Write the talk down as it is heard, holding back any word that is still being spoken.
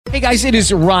Hey guys, it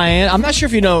is Ryan. I'm not sure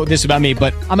if you know this about me,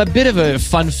 but I'm a bit of a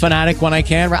fun fanatic when I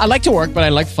can. I like to work, but I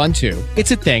like fun too.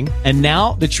 It's a thing. And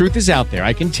now the truth is out there.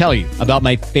 I can tell you about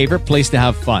my favorite place to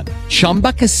have fun.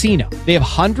 Chumba Casino. They have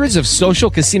hundreds of social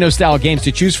casino style games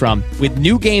to choose from with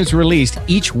new games released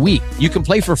each week. You can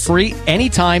play for free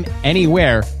anytime,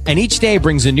 anywhere. And each day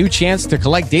brings a new chance to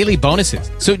collect daily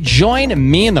bonuses. So join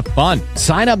me in the fun.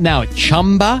 Sign up now at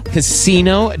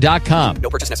ChumbaCasino.com. No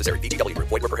purchase necessary. VGW.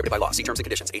 Void where prohibited by law. See terms and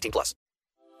conditions. 18 plus.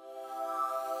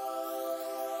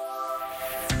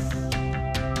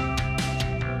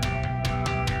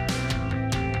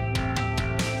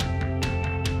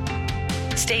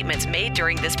 Statements made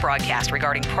during this broadcast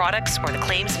regarding products or the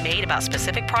claims made about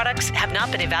specific products have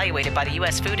not been evaluated by the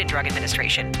U.S. Food and Drug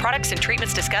Administration. Products and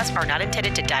treatments discussed are not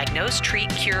intended to diagnose, treat,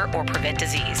 cure, or prevent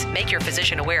disease. Make your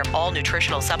physician aware of all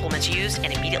nutritional supplements used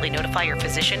and immediately notify your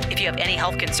physician if you have any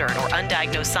health concern or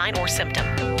undiagnosed sign or symptom.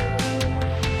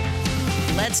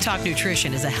 Let's Talk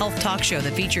Nutrition is a health talk show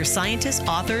that features scientists,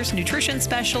 authors, nutrition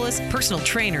specialists, personal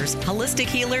trainers, holistic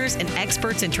healers, and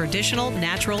experts in traditional,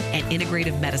 natural, and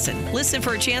integrative medicine. Listen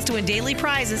for a chance to win daily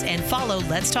prizes and follow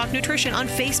Let's Talk Nutrition on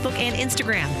Facebook and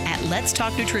Instagram at Let's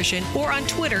Talk Nutrition or on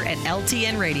Twitter at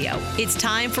LTN Radio. It's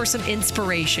time for some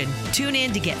inspiration. Tune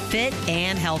in to get fit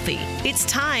and healthy. It's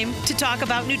time to talk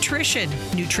about nutrition.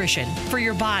 Nutrition for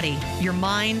your body, your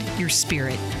mind, your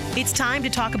spirit. It's time to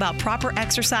talk about proper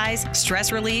exercise,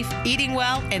 stress relief, eating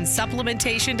well, and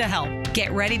supplementation to help.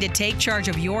 Get ready to take charge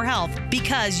of your health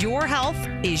because your health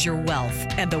is your wealth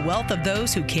and the wealth of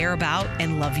those who care about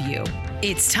and love you.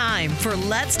 It's time for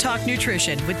Let's Talk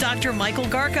Nutrition with Dr. Michael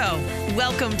Garko.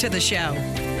 Welcome to the show.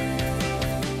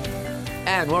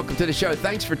 And welcome to the show.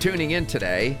 Thanks for tuning in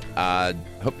today.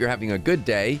 Hope you're having a good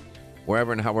day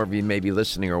wherever and however you may be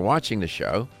listening or watching the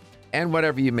show and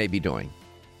whatever you may be doing.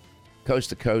 Coast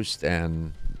to coast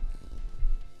and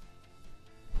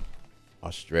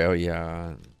Australia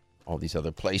and all these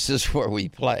other places where we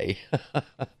play.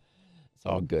 It's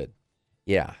all good.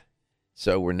 Yeah.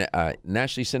 So we're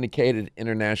nationally syndicated,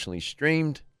 internationally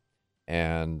streamed,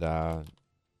 and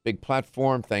big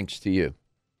platform thanks to you.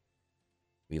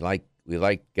 We like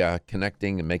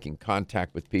connecting and making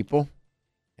contact with people,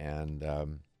 and the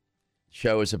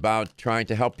show is about trying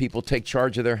to help people take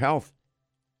charge of their health.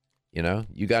 You know,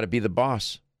 you got to be the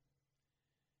boss.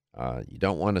 You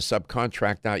don't want to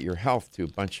subcontract out your health to a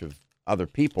bunch of other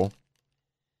people,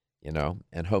 you know,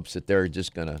 in hopes that they're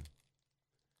just going to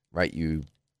write you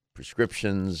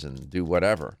prescriptions and do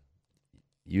whatever.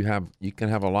 You can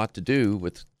have a lot to do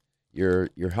with your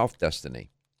health destiny.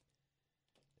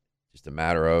 Just a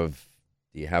matter of,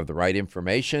 do you have the right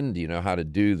information? Do you know how to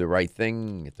do the right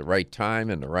thing at the right time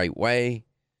and the right way?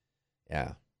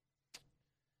 Yeah.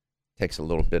 Takes a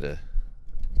little bit of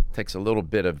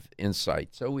insight.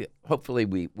 So hopefully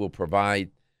we will provide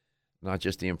not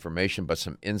just the information, but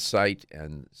some insight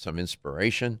and some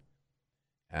inspiration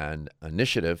and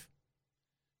initiative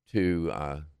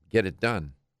to get it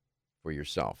done for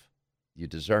yourself. You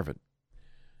deserve it.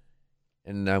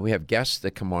 And we have guests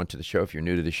that come on to the show. If you're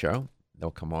new to the show, they'll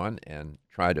come on and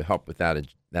try to help with that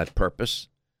purpose,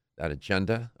 that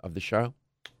agenda of the show.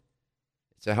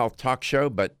 It's a health talk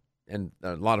show, and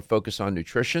a lot of focus on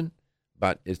nutrition,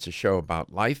 but it's a show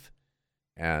about life.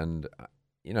 And,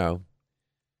 you know,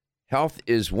 health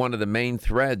is one of the main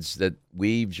threads that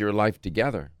weaves your life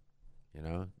together. You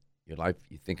know, your life,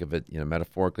 you think of it, you know,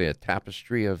 metaphorically, a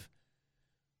tapestry of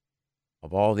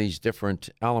all these different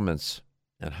elements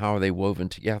and how are they woven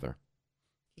together.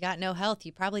 If you got no health,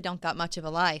 you probably don't got much of a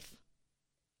life.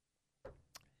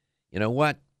 You know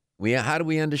what? How do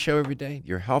we end the show every day?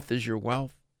 Your health is your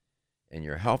wealth. And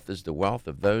your health is the wealth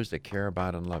of those that care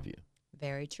about and love you.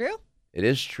 Very true. It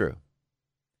is true.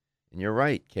 And you're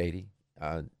right, Katie.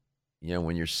 You know,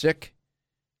 when you're sick,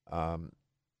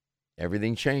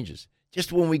 everything changes.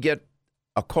 Just when we get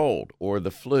a cold or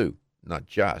the flu, not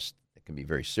just, it can be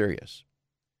very serious.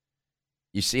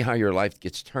 You see how your life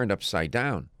gets turned upside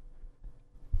down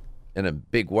in a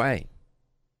big way.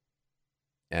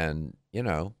 And, you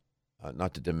know,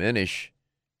 not to diminish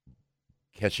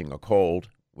catching a cold,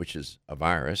 which is a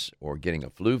virus, or getting a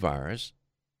flu virus,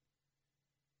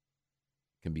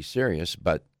 can be serious,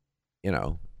 but, you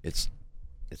know, it's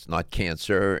not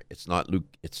cancer, it's not Lou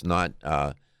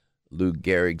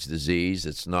Gehrig's disease,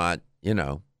 it's not, you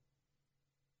know,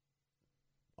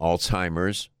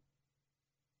 Alzheimer's,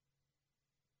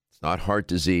 it's not heart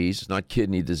disease, it's not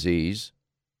kidney disease,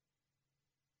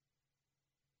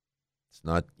 it's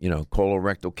not, you know,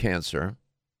 colorectal cancer.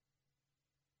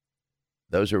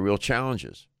 Those are real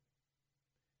challenges.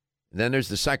 And then there's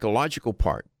the psychological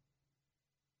part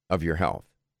of your health,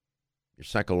 your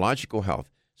psychological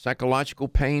health. Psychological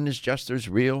pain is just as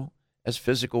real as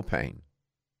physical pain.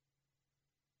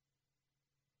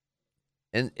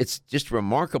 And it's just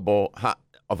remarkable how,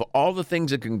 of all the things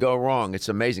that can go wrong, it's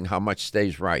amazing how much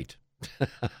stays right.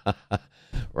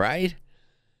 Right?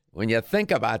 When you think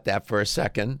about that for a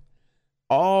second,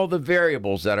 all the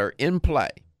variables that are in play,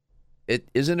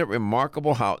 isn't it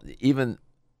remarkable how even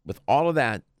with all of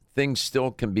that, things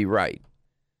still can be right.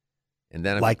 And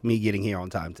then Like me getting here on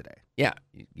time today. yeah,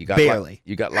 you got Barely.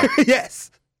 You got lucky. Yes.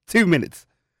 2 minutes.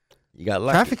 You got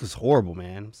lucky. Traffic was horrible,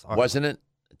 man. I'm sorry. Wasn't it?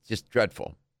 It's just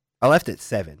dreadful. I left at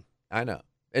 7. I know.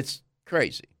 It's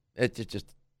crazy. It's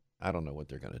just, I don't know what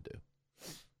they're going to do.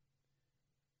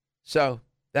 So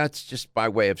that's just by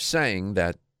way of saying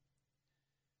that,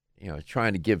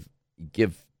 trying to give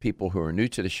people who are new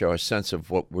to the show a sense of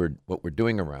what we're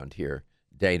doing around here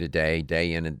day to day,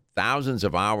 day in, and thousands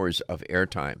of hours of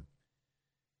airtime.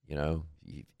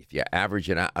 If you average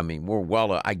it out, I mean, we're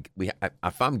well.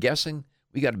 If I'm guessing,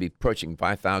 we got to be approaching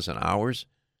 5,000 hours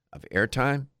of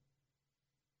airtime.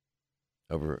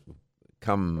 Over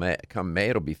come May,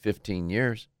 it'll be 15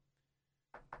 years.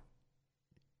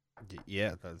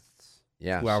 Yeah, that's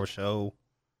Yeah. 2-hour show.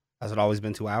 Has it always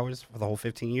been 2 hours for the whole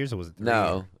 15 years, or was it 3?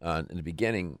 No, in the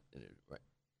beginning,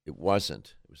 it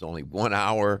wasn't. It was only 1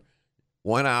 hour,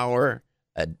 1 hour,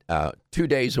 2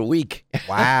 days a week.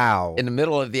 Wow. In the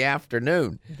middle of the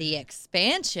afternoon. The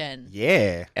expansion.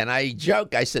 Yeah. And I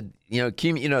joke. I said,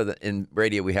 in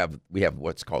radio we have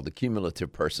what's called the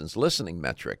cumulative persons listening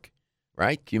metric,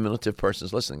 right? Cumulative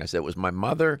persons listening. I said it was my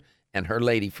mother and her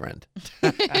lady friend.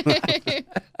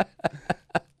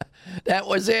 That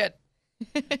was it.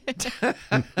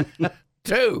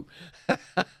 2.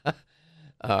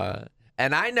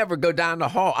 And I never go down the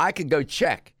hall. I could go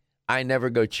check. I never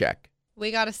go check.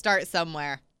 We got to start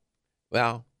somewhere.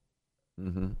 Well,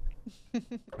 and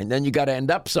then you got to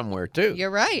end up somewhere too.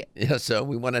 You're right. Yeah, so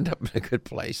we want to end up in a good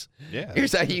place. Yeah.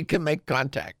 Here's how you can make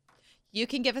contact. You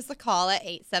can give us a call at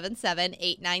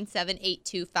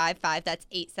 877-897-8255. That's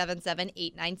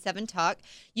 877-897-TALK.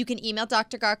 You can email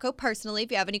Dr. Garko personally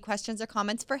if you have any questions or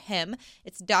comments for him.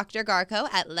 It's Dr. Garko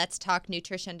at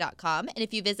letstalknutrition.com. And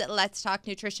if you visit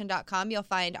letstalknutrition.com, you'll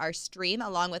find our stream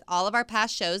along with all of our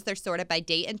past shows. They're sorted by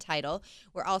date and title.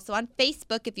 We're also on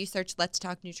Facebook. If you search Let's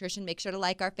Talk Nutrition, make sure to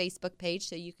like our Facebook page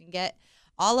so you can get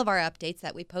all of our updates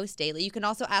that we post daily. You can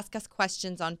also ask us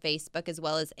questions on Facebook as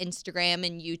well as Instagram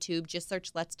and YouTube. Just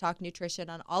search Let's Talk Nutrition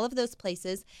on all of those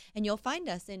places and you'll find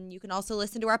us. And you can also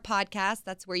listen to our podcast.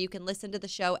 That's where you can listen to the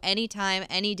show anytime,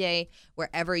 any day,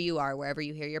 wherever you are, wherever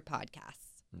you hear your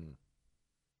podcasts.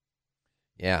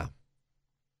 Yeah.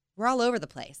 We're all over the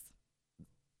place.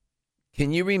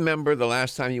 Can you remember the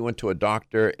last time you went to a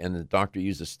doctor and the doctor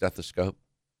used a stethoscope?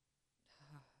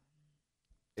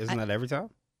 Isn't that every time?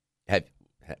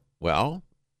 Well,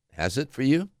 has it for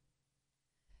you?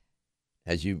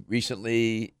 Has you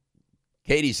recently?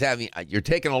 Katie's having. You're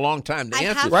taking a long time to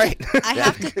answer. Right. I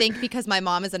have to think because my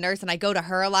mom is a nurse and I go to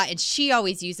her a lot and she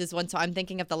always uses one. So I'm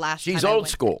thinking of the last She's time old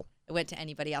school. I went to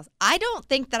anybody else. I don't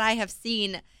think that I have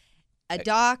seen a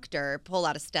doctor pull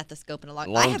out a stethoscope in a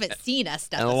long time. I haven't seen a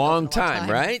stethoscope in a long time,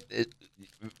 right?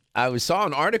 I saw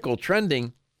an article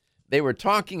trending. They were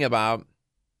talking about.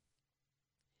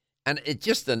 And it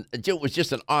was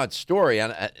just an odd story,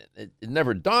 and it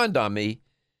never dawned on me.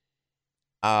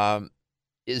 Let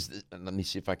me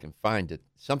see if I can find it.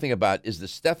 Something about, is the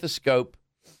stethoscope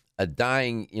a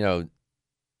dying?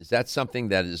 Is that something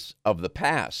that is of the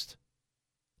past?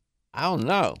 I don't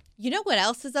know. You know what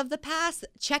else is of the past?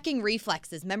 Checking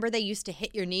reflexes. Remember they used to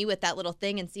hit your knee with that little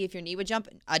thing and see if your knee would jump?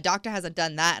 A doctor hasn't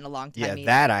done that in a long time. Yeah, either.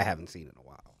 that I haven't seen in a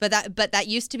while. But that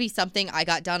used to be something I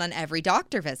got done on every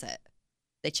doctor visit.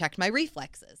 They checked my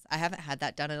reflexes. I haven't had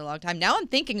that done in a long time. Now I'm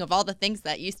thinking of all the things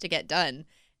that used to get done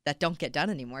that don't get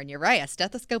done anymore. And you're right. A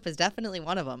stethoscope is definitely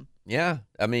one of them. Yeah.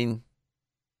 I mean,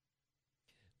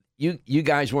 you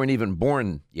guys weren't even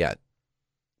born yet.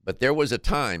 But there was a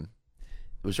time.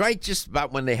 It was right just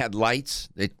about when they had lights.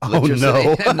 Oh,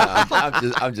 no. No,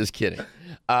 I'm just kidding.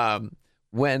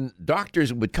 When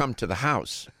doctors would come to the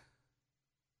house,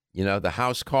 the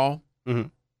house call,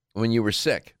 when you were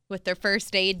sick. With their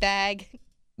first aid bag.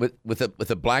 With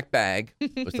a black bag,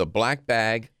 with a black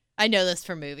bag. I know this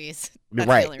from movies. That's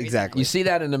Right, the only reason. exactly. You see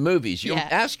that in the movies. You Yeah.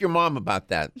 ask your mom about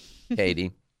that,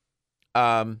 Katie.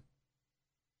 And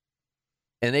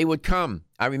they would come.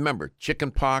 I remember chicken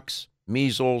pox,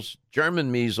 measles,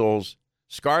 German measles,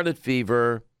 scarlet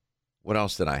fever. What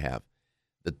else did I have?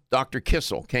 The Dr.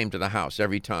 Kissel came to the house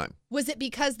every time. Was it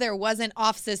because there wasn't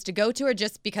offices to go to or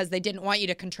just because they didn't want you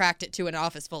to contract it to an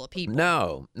office full of people?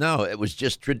 No, it was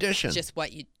just tradition. It's just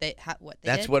what they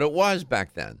That's did? what it was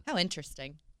back then. How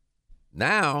interesting.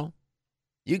 Now,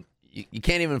 you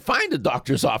can't even find a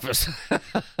doctor's office.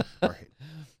 Right.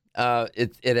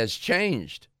 It has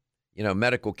changed,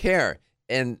 medical care.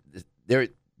 And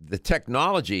the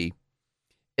technology,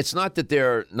 it's not that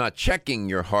they're not checking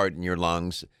your heart and your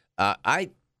lungs. My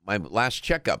last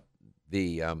checkup,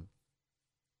 they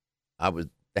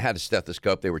had a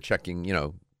stethoscope. They were checking,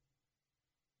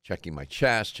 checking my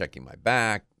chest, checking my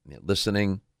back,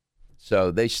 listening.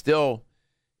 So they still,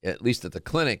 at least at the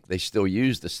clinic, they still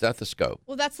use the stethoscope.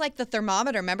 Well, that's like the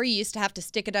thermometer. Remember, you used to have to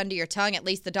stick it under your tongue. At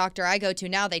least the doctor I go to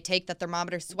now, they take the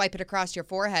thermometer, swipe it across your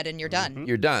forehead, and you're done.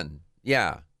 You're done.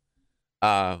 Yeah.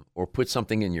 Or put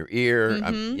something in your ear.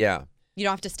 Yeah. You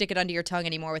don't have to stick it under your tongue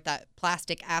anymore with that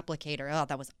plastic applicator. Oh,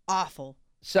 that was awful.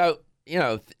 So,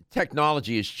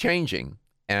 technology is changing,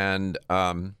 and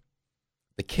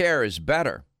the care is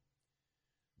better.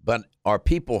 But are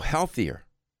people healthier?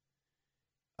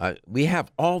 We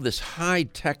have all this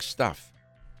high-tech stuff,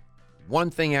 one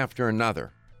thing after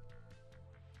another.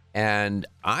 And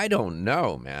I don't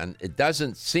know, man. It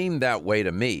doesn't seem that way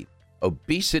to me.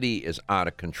 Obesity is out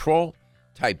of control.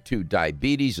 Type 2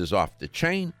 diabetes is off the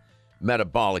chain.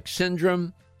 Metabolic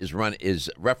syndrome is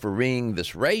refereeing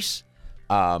this race.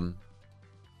 I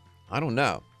don't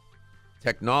know.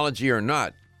 Technology or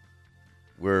not,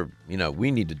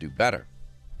 we need to do better.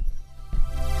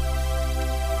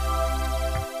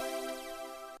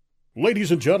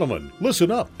 Ladies and gentlemen,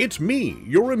 listen up. It's me,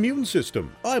 your immune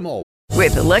system. I'm all.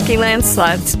 With the Lucky Land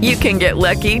Slots, you can get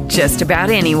lucky just about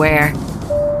anywhere.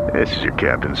 This is your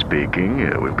captain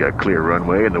speaking. We've got clear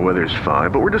runway and the weather's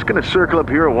fine, but we're just going to circle up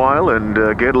here a while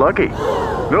and get lucky.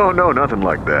 No, nothing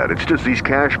like that. It's just these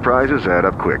cash prizes add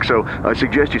up quick. So I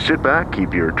suggest you sit back,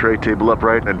 keep your tray table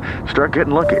upright, and start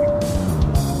getting lucky.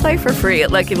 Play for free at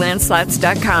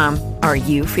LuckyLandSlots.com. Are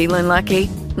you feeling lucky?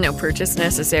 No purchase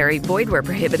necessary. Void where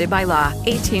prohibited by law.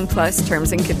 18+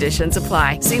 terms and conditions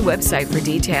apply. See website for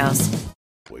details.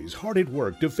 Always hard at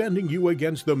work defending you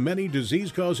against the many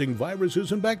disease-causing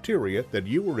viruses and bacteria that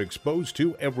you are exposed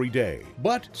to every day.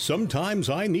 But sometimes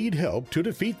I need help to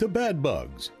defeat the bad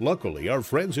bugs. Luckily, our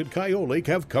friends at Kyolic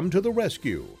have come to the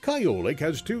rescue. Kyolic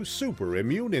has 2 super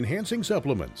immune-enhancing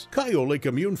supplements, Kyolic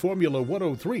Immune Formula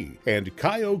 103 and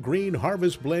Kyo Green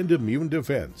Harvest Blend Immune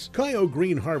Defense. Kyo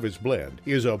Green Harvest Blend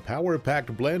is a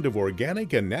power-packed blend of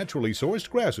organic and naturally sourced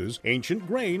grasses, ancient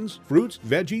grains, fruits,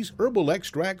 veggies, herbal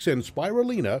extracts, and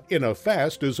spirulina in a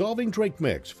fast-dissolving drink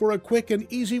mix for a quick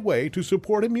and easy way to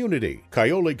support immunity.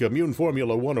 Kyolic Immune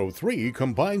Formula 103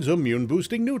 combines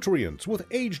immune-boosting nutrients with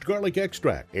aged garlic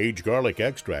extract. Aged garlic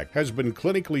extract has been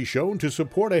clinically shown to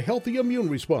support a healthy immune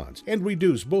response and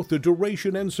reduce both the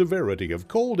duration and severity of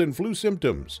cold and flu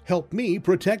symptoms. Help me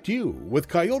protect you with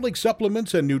Kyolic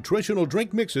supplements and nutritional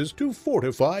drink mixes to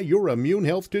fortify your immune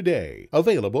health today.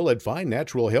 Available at fine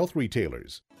natural health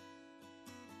retailers.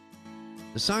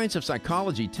 The science of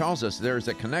psychology tells us there is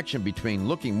a connection between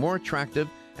looking more attractive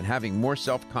and having more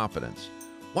self-confidence.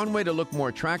 One way to look more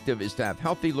attractive is to have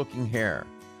healthy-looking hair.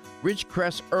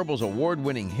 Ridgecrest Herbal's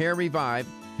award-winning Hair Revive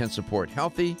can support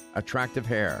healthy, attractive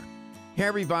hair.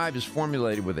 Hair Revive is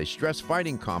formulated with a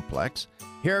stress-fighting complex,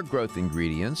 hair growth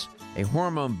ingredients, a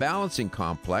hormone balancing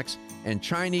complex, and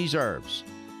Chinese herbs.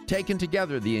 Taken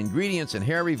together, the ingredients in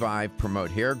Hair Revive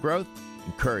promote hair growth,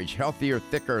 encourage healthier,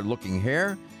 thicker-looking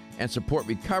hair, and support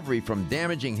recovery from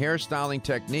damaging hairstyling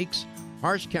techniques,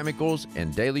 harsh chemicals,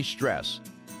 and daily stress.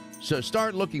 So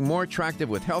start looking more attractive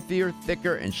with healthier,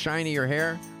 thicker, and shinier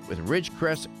hair with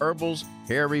Ridgecrest Herbal's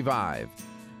Hair Revive.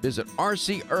 Visit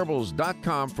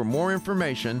rcherbals.com for more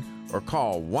information or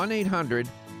call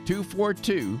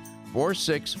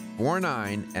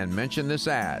 1-800-242-4649 and mention this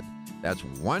ad. That's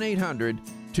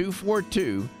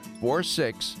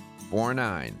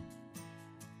 1-800-242-4649.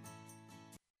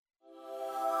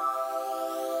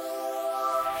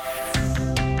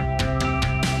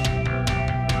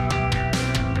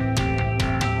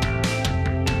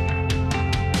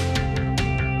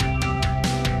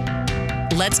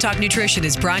 Let's Talk Nutrition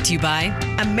is brought to you by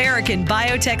American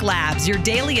Biotech Labs, your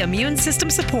daily immune system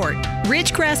support.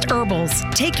 Ridgecrest Herbals,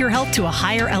 take your health to a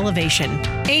higher elevation.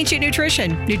 Ancient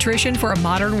Nutrition, nutrition for a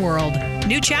modern world.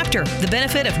 New Chapter, the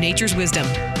benefit of nature's wisdom.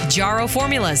 Jarrow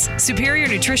Formulas, superior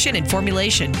nutrition and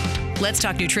formulation. Let's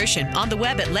Talk Nutrition on the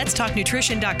web at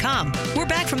letstalknutrition.com. We're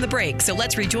back from the break, so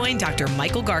let's rejoin Dr.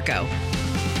 Michael Garko.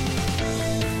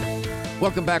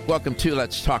 Welcome back. Welcome to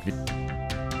Let's Talk Nutrition.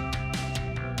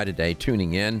 Today,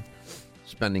 tuning in,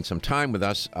 spending some time with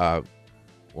us.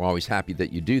 We're always happy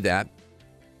that you do that,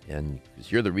 and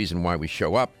because you're the reason why we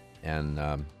show up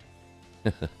and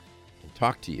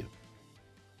talk to you.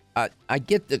 I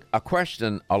get a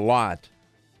question a lot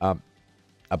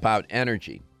about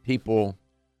energy, people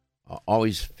are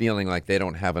always feeling like they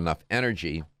don't have enough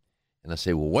energy. And I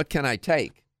say, well, what can I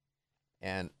take?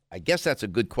 And I guess that's a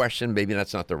good question. Maybe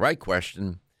that's not the right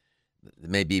question.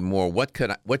 Maybe more, what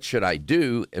should I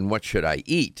do and what should I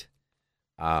eat?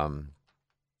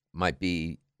 Might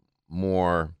be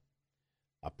more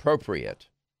appropriate.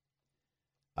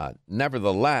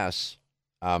 Nevertheless,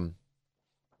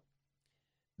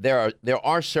 there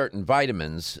are certain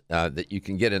vitamins that you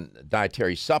can get in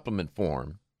dietary supplement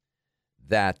form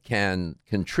that can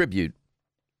contribute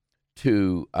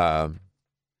to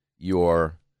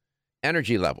your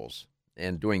energy levels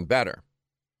and doing better.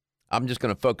 I'm just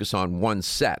going to focus on one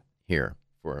set here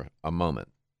for a moment,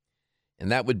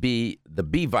 and that would be the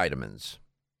B vitamins.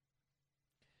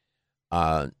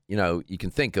 You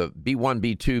can think of B1,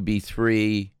 B2,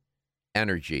 B3,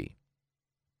 energy.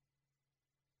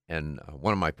 And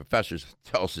one of my professors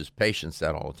tells his patients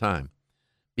that all the time.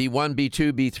 B1,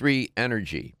 B2, B3,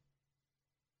 energy.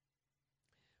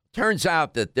 Turns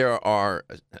out that there are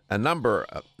a number,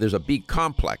 there's a B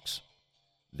complex.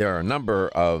 There are a number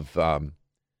of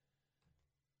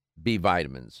B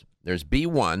vitamins. There's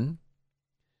B1,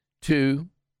 2,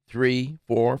 3,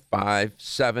 4, 5,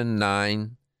 7,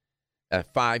 9,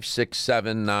 5, 6,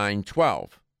 7, 9,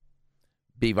 12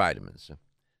 B vitamins.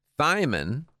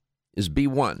 Thiamine is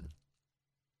B1.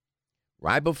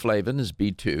 Riboflavin is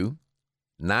B2.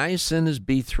 Niacin is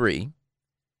B3.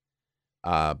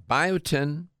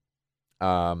 Biotin,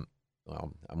 I'm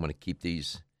going to keep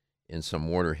these in some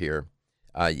order here.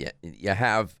 You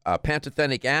have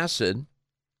pantothenic acid.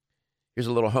 Here's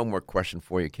a little homework question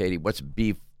for you, Katie. What's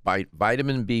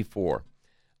vitamin B4?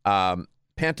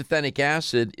 Pantothenic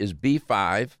acid is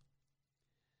B5.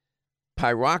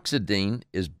 Pyroxidine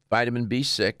is vitamin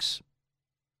B6.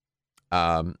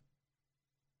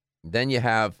 Then you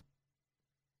have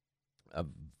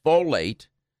folate,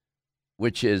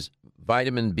 which is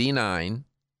vitamin B9.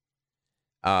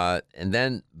 And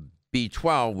then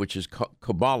B12, which is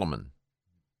cobalamin.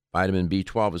 Vitamin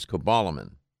B12 is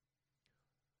cobalamin.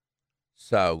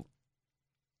 So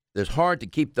it's hard to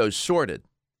keep those sorted.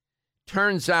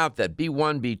 Turns out that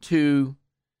B1, B2,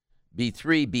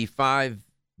 B3, B5,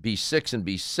 B6, and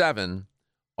B7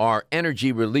 are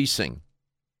energy releasing.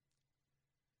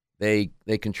 They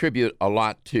contribute a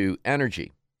lot to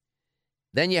energy.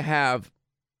 Then you have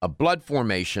a blood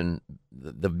formation,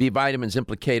 the B vitamins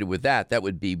implicated with that. That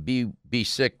would be B6,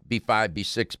 B5,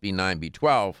 B6, B9,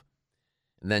 B12.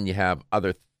 And then you have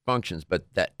other functions.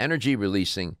 But that energy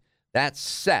releasing, that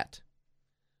set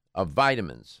of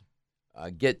vitamins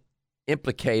get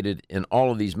implicated in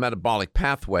all of these metabolic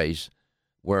pathways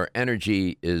where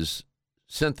energy is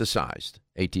synthesized,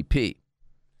 ATP,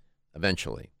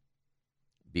 eventually.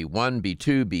 B1,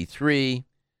 B2, B3,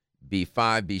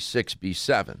 B5,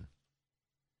 B6,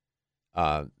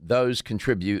 B7. Those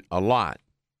contribute a lot.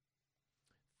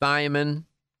 Thiamine,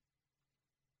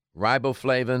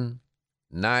 riboflavin,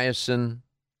 niacin,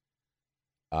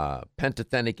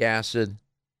 pantothenic acid,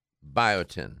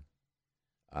 biotin.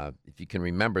 If you can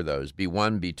remember those,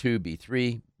 B1, B2,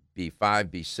 B3, B5,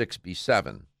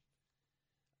 B6,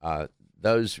 B7.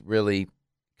 Those really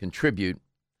contribute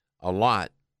a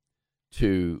lot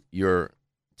to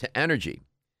energy.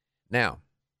 Now,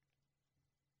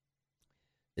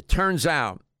 it turns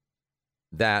out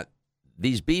that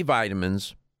these B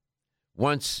vitamins,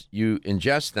 once you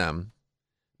ingest them,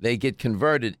 they get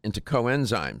converted into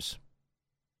coenzymes.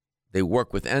 They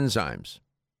work with enzymes.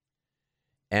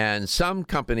 And some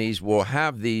companies will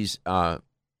have these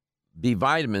B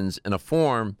vitamins in a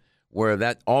form where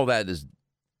that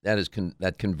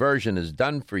conversion is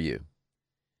done for you.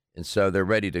 And so they're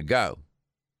ready to go.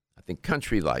 I think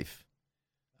Country Life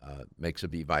makes a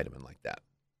B vitamin like that.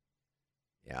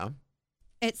 Yeah.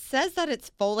 It says that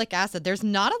it's folic acid. There's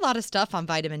not a lot of stuff on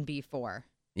vitamin B4.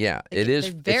 Yeah, it is.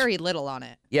 There's very little on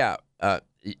it. Yeah.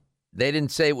 They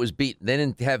didn't say it was B. They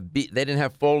didn't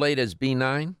have folate as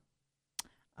B9.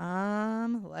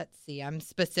 Let's see. I'm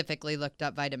specifically looked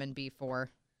up vitamin B4.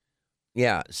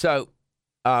 Yeah. So.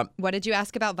 What did you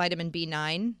ask about vitamin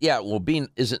B9? Yeah. Well,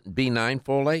 isn't B9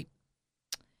 folate?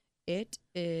 It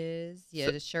is. Yeah,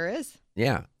 it sure is.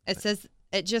 Yeah. It says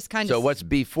it just kind of. So what's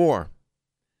B4?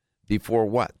 B4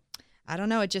 what? I don't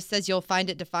know. It just says you'll find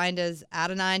it defined as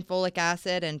adenine, folic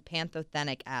acid, and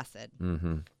pantothenic acid.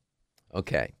 Mm-hmm.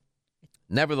 Okay.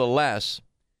 Nevertheless,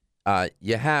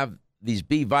 you have these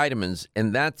B vitamins,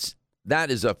 and that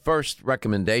is a first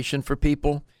recommendation for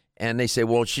people. And they say,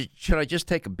 well, should I just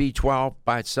take a B12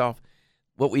 by itself?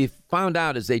 What we found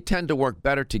out is they tend to work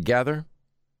better together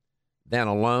than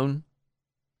alone.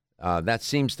 That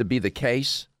seems to be the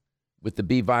case with the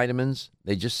B vitamins.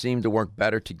 They just seem to work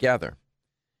better together.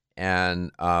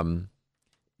 And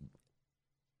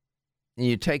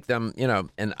you take them,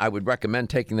 and I would recommend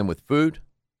taking them with food.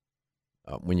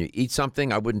 When you eat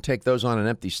something, I wouldn't take those on an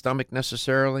empty stomach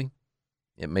necessarily.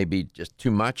 It may be just too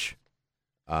much.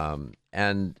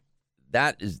 And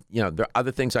that is, there are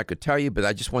other things I could tell you, but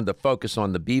I just wanted to focus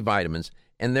on the B vitamins.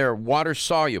 And they're water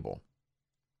soluble.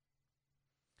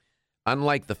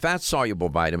 Unlike the fat soluble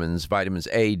vitamins, vitamins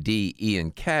A, D, E,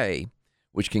 and K,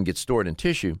 which can get stored in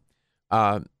tissue,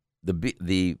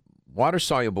 the water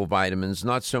soluble vitamins,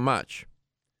 not so much.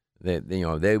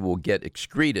 They will get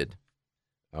excreted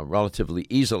relatively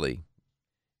easily.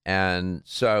 And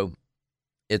so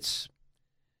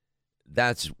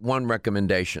that's one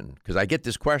recommendation, because I get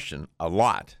this question a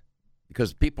lot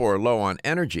because people are low on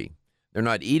energy. They're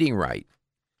not eating right.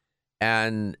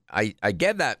 And I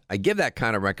give that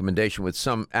kind of recommendation with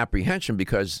some apprehension,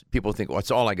 because people think, well,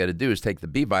 that's all I got to do is take the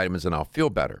B vitamins and I'll feel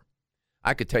better.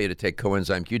 I could tell you to take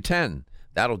coenzyme Q10.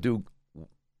 That'll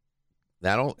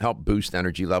help boost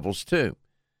energy levels too.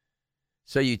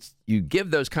 So you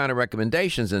give those kind of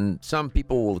recommendations, and some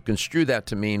people will construe that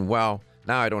to mean, well,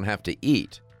 now I don't have to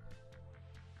eat.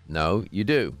 No, you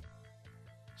do.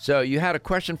 So you had a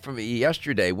question from me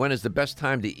yesterday. When is the best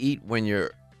time to eat when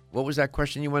you're... What was that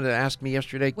question you wanted to ask me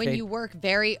yesterday, Kate? When you work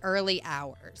very early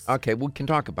hours. Okay, we can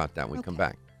talk about that when we come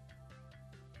back.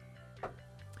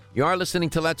 You are listening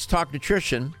to Let's Talk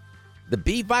Nutrition. The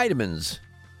B vitamins.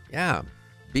 Yeah,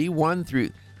 B1 through...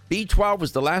 B12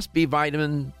 was the last B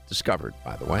vitamin discovered,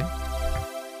 by the way.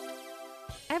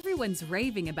 Everyone's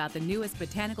raving about the newest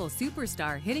botanical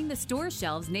superstar hitting the store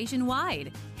shelves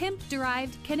nationwide.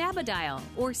 Hemp-derived cannabidiol,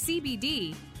 or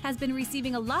CBD, has been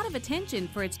receiving a lot of attention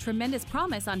for its tremendous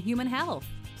promise on human health.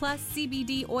 Plus,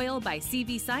 CBD Oil by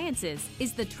CV Sciences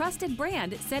is the trusted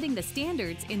brand setting the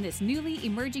standards in this newly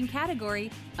emerging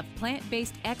category of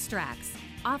plant-based extracts,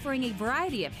 offering a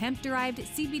variety of hemp-derived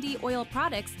CBD oil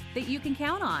products that you can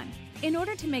count on. In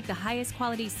order to make the highest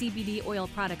quality CBD oil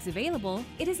products available,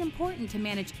 it is important to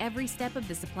manage every step of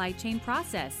the supply chain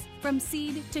process, from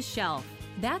seed to shelf.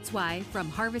 That's why, from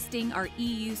harvesting our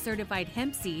EU-certified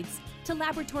hemp seeds, to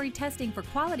laboratory testing for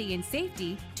quality and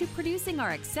safety, to producing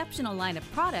our exceptional line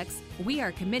of products, we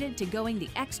are committed to going the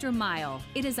extra mile.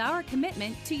 It is our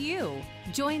commitment to you.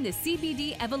 Join the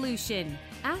CBD evolution.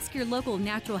 Ask your local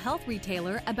natural health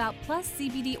retailer about Plus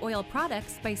CBD oil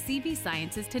products by CV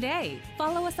Sciences today.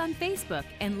 Follow us on Facebook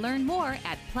and learn more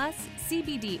at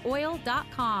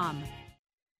pluscbdoil.com.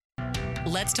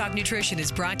 Let's Talk Nutrition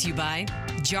is brought to you by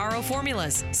Jarrow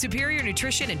Formulas, superior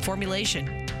nutrition and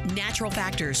formulation. Natural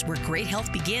Factors, where great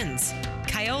health begins.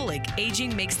 Kyolic,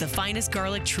 aging makes the finest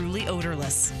garlic truly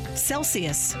odorless.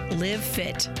 Celsius, live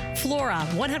fit. Flora,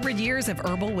 100 years of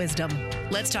herbal wisdom.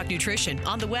 Let's Talk Nutrition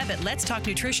on the web at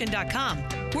letstalknutrition.com.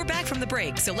 We're back from the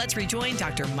break, so let's rejoin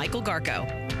Dr. Michael Garko.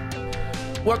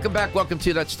 Welcome back. Welcome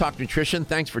to Let's Talk Nutrition.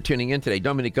 Thanks for tuning in today.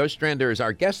 Dominic Ostrander is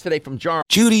our guest today from Jarrow.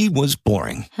 Judy was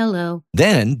boring. Hello.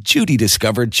 Then Judy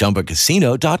discovered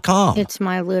ChumbaCasino.com. It's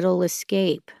my little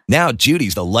escape. Now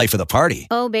Judy's the life of the party.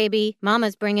 Oh, baby,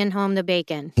 mama's bringing home the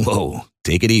bacon. Whoa,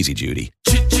 take it easy, Judy.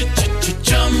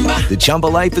 The Chumba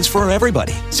life is for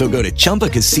everybody. So go to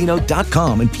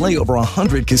ChumbaCasino.com and play over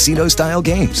 100 casino-style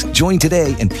games. Join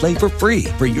today and play for free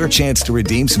for your chance to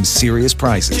redeem some serious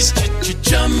prizes.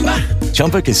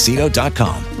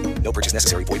 ChumbaCasino.com. No purchase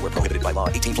necessary. Void where prohibited by law.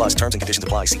 18 plus terms and conditions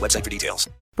apply. See website for details.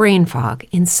 Brain fog,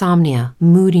 insomnia,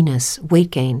 moodiness,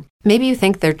 weight gain. Maybe you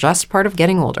think they're just part of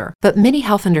getting older, but MIDI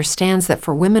Health understands that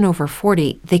for women over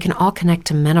 40, they can all connect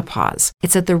to menopause.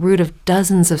 It's at the root of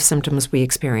dozens of symptoms we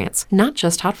experience, not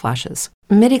just hot flashes.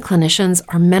 MIDI clinicians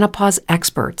are menopause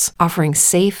experts, offering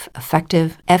safe,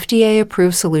 effective,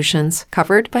 FDA-approved solutions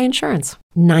covered by insurance.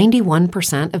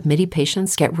 91% of MIDI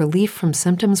patients get relief from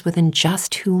symptoms within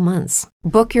just 2 months.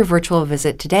 Book your virtual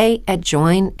visit today at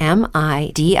joinmidi.com.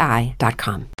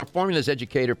 Formulas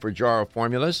educator for Jarrow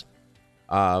Formulas,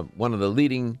 one of the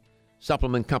leading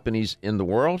supplement companies in the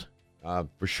world,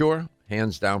 for sure,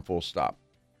 hands down, full stop.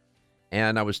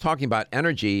 And I was talking about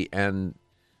energy and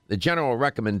the general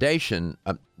recommendation.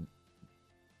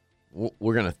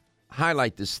 We're going to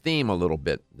highlight this theme a little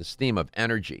bit, this theme of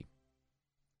energy.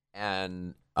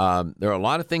 And there are a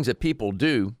lot of things that people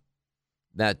do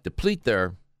that deplete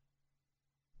their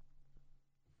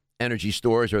energy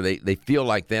stores, or they feel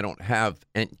like they don't have,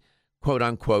 quote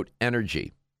unquote,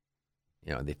 energy.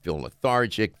 You know, they feel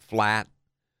lethargic, flat,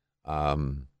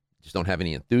 just don't have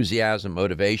any enthusiasm,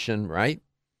 motivation, right?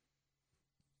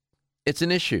 It's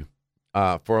an issue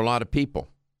for a lot of people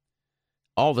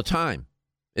all the time.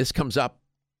 This comes up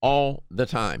all the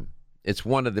time. It's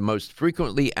one of the most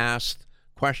frequently asked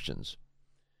questions.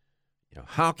 You know,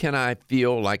 how can I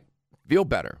feel like feel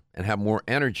better and have more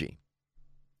energy.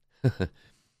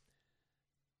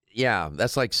 Yeah,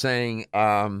 that's like saying,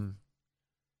 why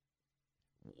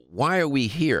are we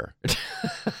here?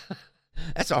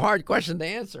 That's a hard question to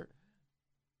answer.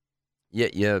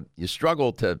 You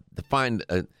struggle to find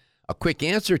a quick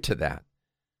answer to that.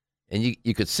 And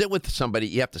you could sit with somebody,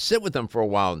 you have to sit with them for a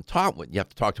while and talk with. You have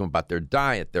to talk to them about their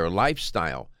diet, their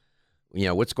lifestyle,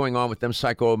 what's going on with them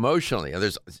psycho-emotionally.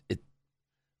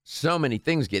 So many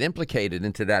things get implicated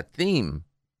into that theme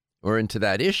or into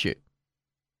that issue.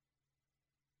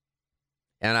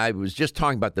 And I was just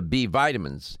talking about the B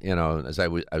vitamins, as I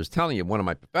was telling you, one of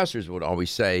my professors would always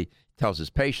say, tells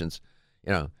his patients,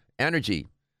 energy,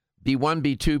 B1,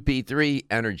 B2, B3,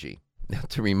 energy,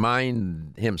 to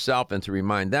remind himself and to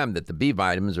remind them that the B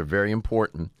vitamins are very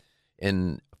important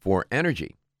for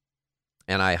energy.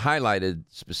 And I highlighted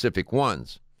specific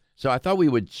ones. So I thought we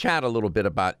would chat a little bit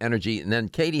about energy. And then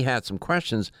Katie had some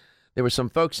questions. There were some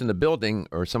folks in the building,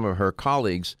 or some of her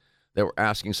colleagues, that were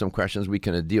asking some questions. We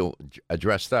can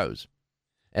address those.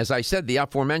 As I said, the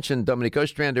aforementioned Dominique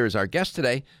Ostrander is our guest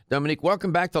today. Dominique,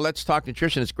 welcome back to Let's Talk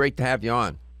Nutrition. It's great to have you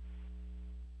on.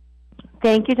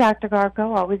 Thank you, Dr.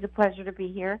 Garko. Always a pleasure to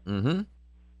be here. Mm-hmm.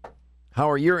 How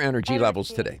are your energy levels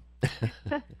today?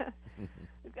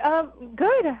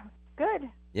 Good.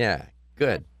 Yeah,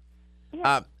 good.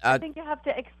 Yeah, I think you have to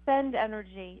expend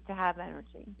energy to have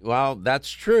energy. Well, that's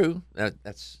true.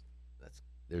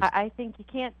 I think you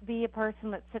can't be a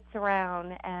person that sits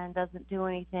around and doesn't do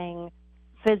anything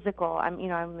physical. I'm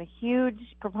a huge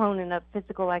proponent of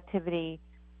physical activity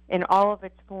in all of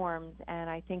its forms, and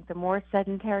I think the more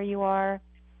sedentary you are,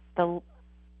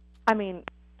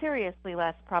 seriously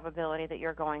less probability that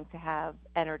you're going to have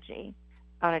energy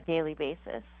on a daily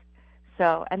basis.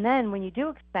 So, and then when you do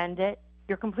expend it,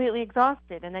 you're completely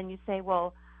exhausted, and then you say,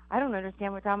 well, I don't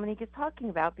understand what Dominique is talking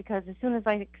about, because as soon as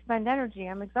I expend energy,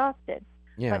 I'm exhausted.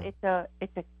 Yeah. But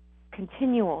it's a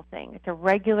continual thing. It's a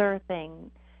regular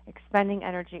thing, expending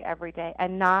energy every day,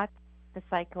 and not the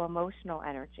psycho-emotional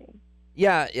energy.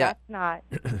 Yeah. That's not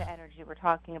the energy we're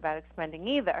talking about expending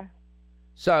either.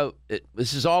 So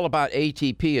this is all about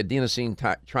ATP, adenosine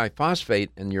triphosphate,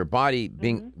 and your body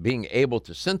being able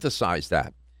to synthesize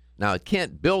that. Now, it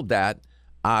can't build that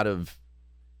out of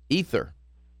ether.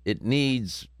 It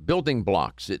needs building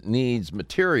blocks. It needs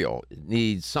material. It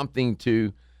needs something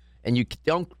to, and you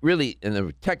don't really, in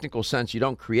the technical sense, you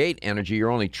don't create energy. You're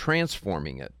only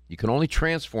transforming it. You can only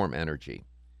transform energy.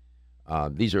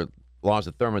 These are laws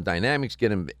of thermodynamics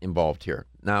get involved here.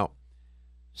 Now,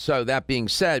 so that being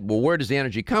said, well, where does the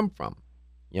energy come from?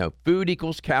 Food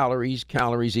equals calories,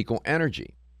 calories equal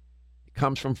energy. It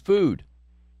comes from food,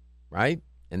 right?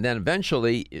 And then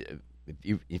eventually,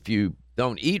 if you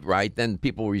don't eat right, then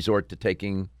people resort to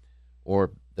taking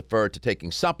or defer to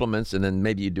taking supplements, and then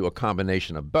maybe you do a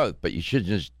combination of both, but you should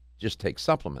just take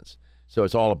supplements. So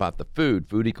it's all about the food.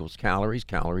 Food equals calories,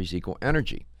 calories equal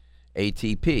energy.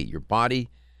 ATP, your body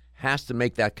has to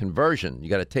make that conversion. You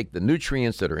got to take the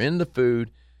nutrients that are in the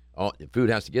food. The food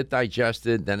has to get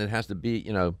digested, then it has to be,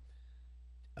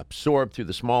 absorbed through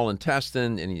the small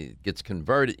intestine, and it gets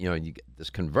converted. You get this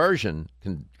conversion,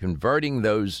 converting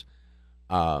those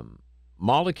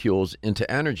molecules into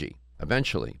energy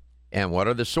eventually. And what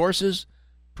are the sources?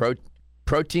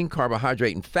 Protein,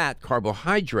 carbohydrate, and fat.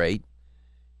 Carbohydrate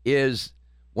is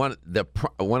one of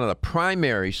the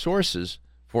primary sources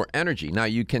for energy. Now,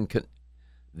 you can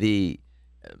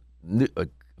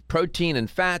protein and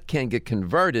fat can get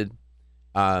converted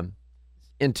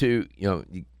into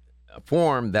a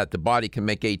form that the body can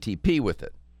make ATP with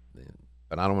it.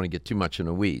 But I don't want to get too much in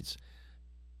the weeds.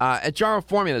 At Jarrow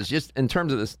Formulas, just in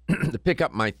terms of this, to pick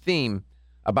up my theme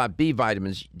about B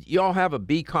vitamins, you all have a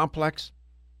B complex?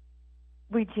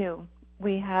 We do.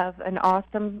 We have an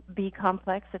awesome B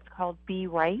complex. It's called B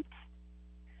Right,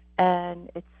 and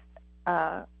it's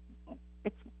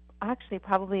actually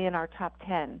probably in our top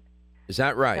 10. Is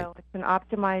that right? So it's an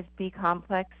optimized B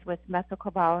complex with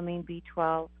methylcobalamin,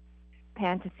 B12,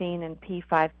 pantethine, and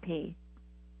P5P.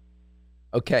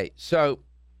 Okay, so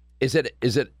does it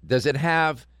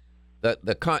have does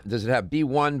it have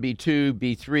B1, B2,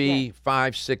 B3, yes,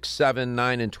 5, 6, 7,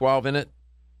 9, and 12 in it?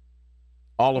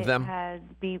 All of them?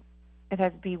 It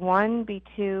has B1,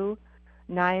 B2,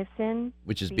 niacin,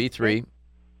 which is B3.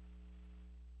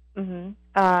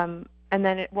 Mm-hmm. And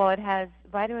then it has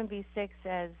vitamin B6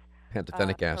 as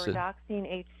pantothenic acid,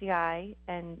 pyridoxine HCI,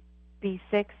 and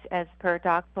B6 as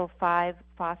pyridoxal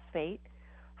 5-phosphate,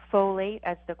 folate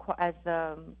as the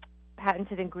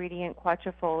patented ingredient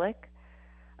quatropholic,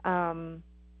 vitamin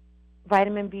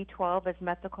B12 as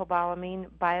methylcobalamin,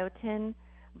 biotin,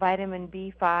 vitamin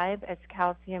B5 as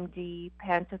calcium D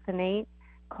pantothenate,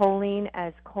 choline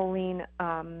as choline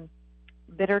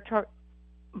bitartrate,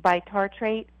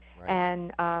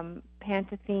 and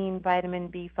pantethine vitamin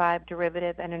B5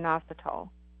 derivative and inositol.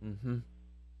 Mm-hmm.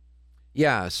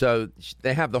 Yeah, so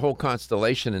they have the whole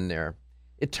constellation in there.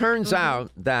 It turns out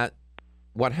that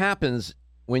what happens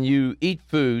when you eat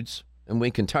foods, and we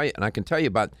can tell you, and I can tell you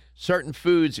about certain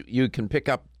foods you can pick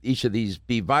up each of these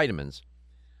B vitamins.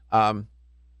 The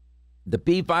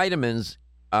B vitamins,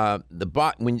 the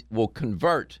body will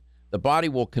convert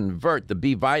the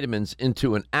B vitamins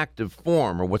into an active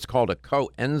form, or what's called a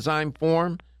coenzyme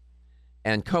form.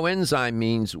 And coenzyme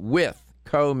means with.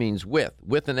 Co means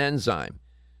with an enzyme.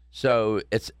 So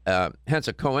it's hence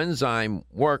a coenzyme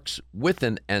works with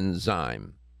an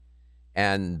enzyme.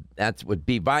 And that's what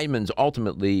B vitamins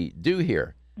ultimately do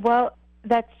here. Well,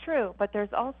 that's true, but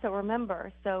there's also,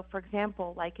 remember, so for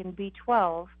example, like in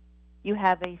B12, you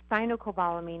have a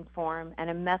cyanocobalamin form and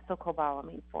a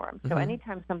methylcobalamin form. So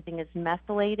anytime something is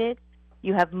methylated,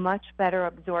 you have much better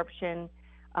absorption,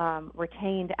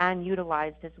 retained and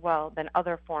utilized as well than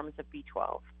other forms of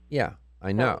B12. Yeah,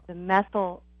 I know. So the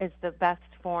methyl is the best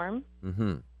form.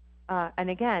 Mm-hmm. And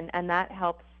again, and that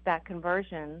helps that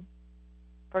conversion.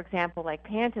 For example, like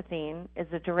pantethine is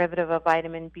a derivative of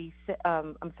vitamin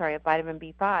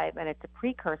B5, and it's a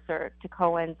precursor to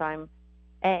coenzyme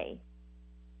A.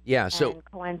 Yeah, so and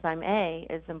coenzyme A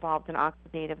is involved in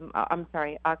oxidative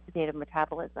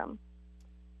metabolism.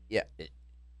 Yeah,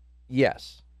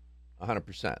 yes,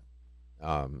 100%.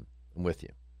 I'm with you.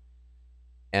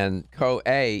 And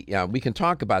CoA, yeah, we can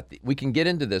talk about we can get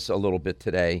into this a little bit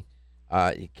today.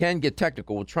 It can get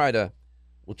technical. We'll try to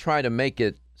make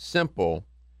it simple.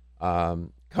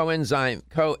 Coenzyme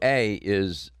CoA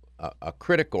is a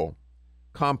critical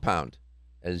compound,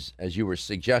 as you were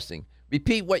suggesting.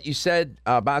 Repeat what you said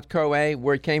about CoA,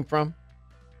 where it came from.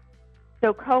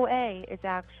 So CoA is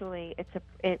actually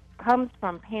it comes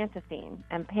from pantethine,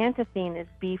 and pantethine is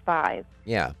B5.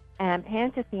 Yeah. And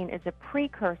pantethine is a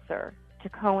precursor to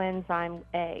coenzyme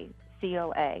A,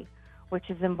 CoA, which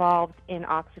is involved in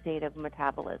oxidative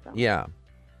metabolism. Yeah.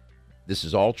 This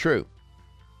is all true.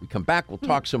 We come back, we'll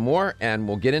talk some more, and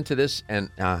we'll get into this and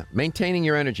maintaining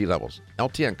your energy levels.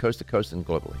 LTN, coast to coast and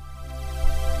globally.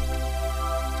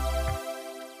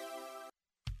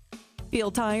 Feel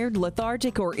tired,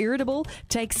 lethargic, or irritable?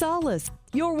 Take Solace.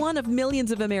 You're one of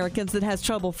millions of Americans that has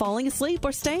trouble falling asleep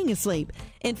or staying asleep.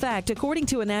 In fact, according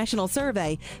to a national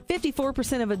survey,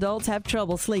 54% of adults have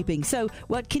trouble sleeping. So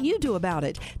what can you do about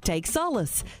it? Take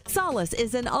Solace. Solace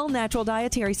is an all-natural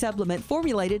dietary supplement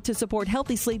formulated to support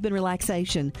healthy sleep and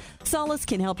relaxation. Solace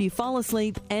can help you fall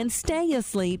asleep and stay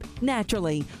asleep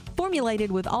naturally. Formulated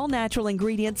with all-natural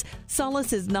ingredients,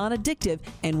 Solace is non-addictive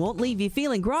and won't leave you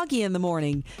feeling groggy in the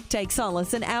morning. Take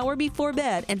Solace an hour before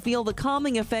bed and feel the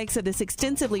calming effects of this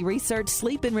extensively researched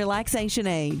sleep and relaxation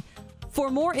aid. For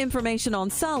more information on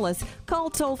Solace, call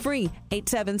toll-free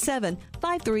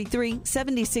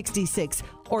 877-533-7066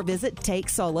 or visit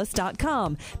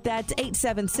TakeSolace.com. That's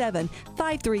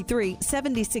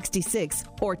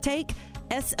 877-533-7066 or take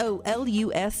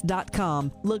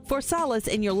SOLUS.com. Look for Solace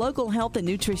in your local health and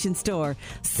nutrition store.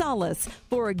 Solace,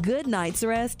 for a good night's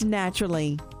rest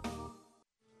naturally.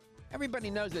 Everybody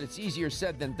knows that it's easier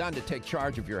said than done to take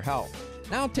charge of your health.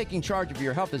 Now taking charge of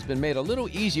your health has been made a little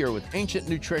easier with Ancient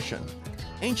Nutrition.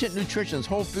 Ancient Nutrition's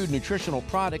whole food nutritional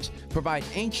products provide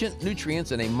ancient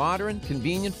nutrients in a modern,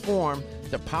 convenient form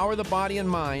to power the body and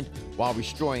mind while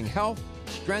restoring health,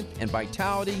 strength, and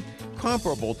vitality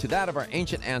comparable to that of our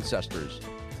ancient ancestors.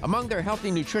 Among their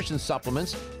healthy nutrition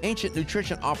supplements, Ancient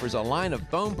Nutrition offers a line of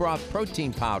bone broth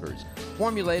protein powders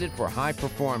formulated for high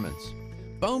performance.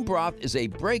 Bone broth is a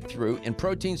breakthrough in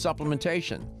protein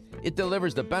supplementation. It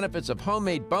delivers the benefits of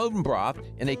homemade bone broth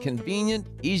in a convenient,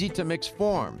 easy-to-mix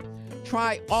form.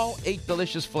 Try all 8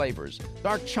 delicious flavors: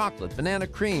 dark chocolate, banana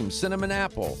cream, cinnamon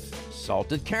apple,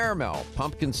 salted caramel,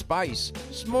 pumpkin spice,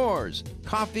 s'mores,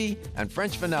 coffee, and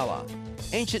French vanilla.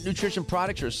 Ancient Nutrition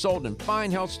products are sold in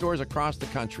fine health stores across the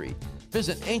country.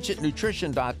 Visit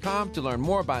ancientnutrition.com to learn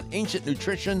more about ancient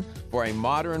nutrition for a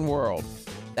modern world.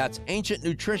 That's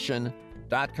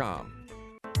ancientnutrition.com.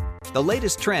 The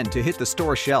latest trend to hit the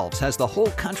store shelves has the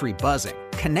whole country buzzing.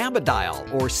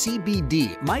 Cannabidiol, or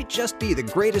CBD, might just be the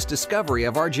greatest discovery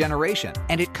of our generation,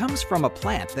 and it comes from a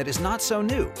plant that is not so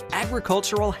new: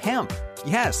 agricultural hemp.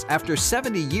 Yes, after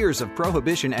 70 years of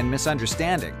prohibition and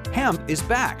misunderstanding, hemp is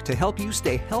back to help you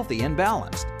stay healthy and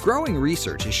balanced. Growing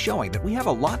research is showing that we have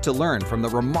a lot to learn from the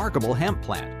remarkable hemp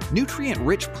plant.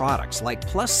 Nutrient-rich products like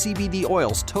Plus CBD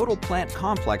Oil's Total Plant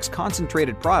Complex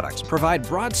concentrated products provide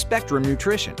broad-spectrum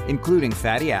nutrition, including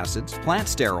fatty acids, plant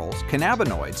sterols,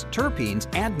 cannabinoids, terpenes,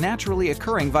 and naturally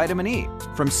occurring vitamin E.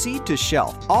 From seed to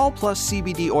shelf, all Plus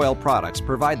CBD Oil products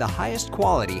provide the highest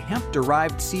quality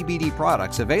hemp-derived CBD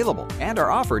products available and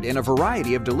are offered in a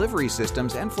variety of delivery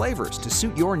systems and flavors to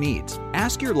suit your needs.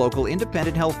 Ask your local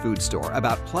independent health food store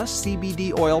about Plus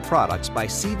CBD Oil products by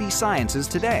CV Sciences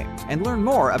today and learn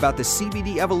more about the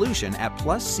CBD evolution at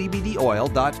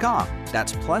pluscbdoil.com.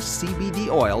 That's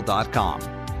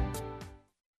pluscbdoil.com.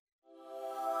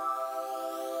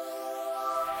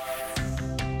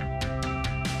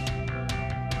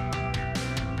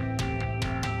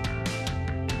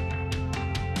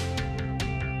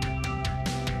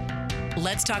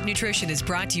 Let's Talk Nutrition is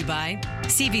brought to you by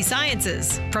CV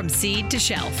Sciences, from seed to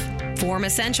shelf. Form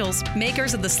Essentials,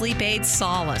 makers of the sleep aid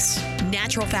Solace.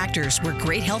 Natural Factors, where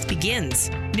great health begins.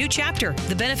 New Chapter,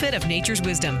 the benefit of nature's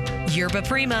wisdom. Yerba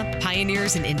Prima,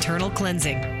 pioneers in internal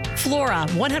cleansing. Flora,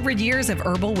 100 years of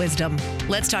herbal wisdom.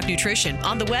 Let's Talk Nutrition,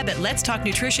 on the web at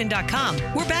letstalknutrition.com.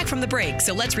 We're back from the break,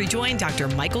 so let's rejoin Dr.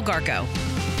 Michael Garko.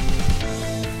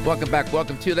 Welcome back.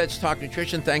 Welcome to Let's Talk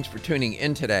Nutrition. Thanks for tuning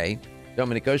in today.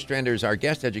 Dominic Ostrander is our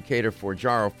guest educator for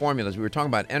Jarrow Formulas. We were talking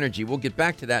about energy. We'll get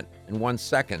back to that in 1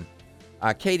 second.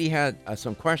 Katie had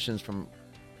some questions from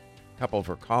a couple of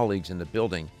her colleagues in the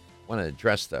building. I want to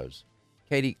address those.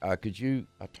 Katie, could you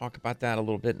talk about that a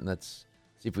little bit, and let's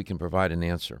see if we can provide an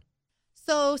answer.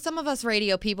 So some of us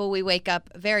radio people, we wake up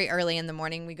very early in the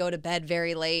morning. We go to bed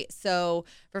very late. So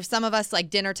for some of us, like,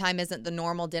 dinner time isn't the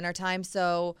normal dinner time.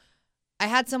 So I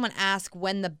had someone ask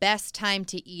when the best time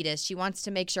to eat is. She wants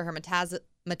to make sure her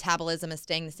metabolism is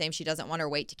staying the same. She doesn't want her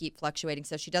weight to keep fluctuating,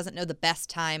 so she doesn't know the best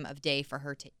time of day for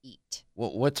her to eat.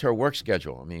 Well, what's her work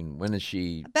schedule? I mean, when is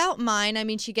she? About mine. I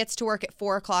mean, she gets to work at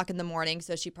 4 o'clock in the morning,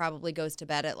 so she probably goes to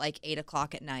bed at like 8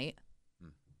 o'clock at night.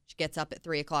 She gets up at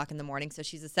 3 o'clock in the morning, so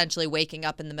she's essentially waking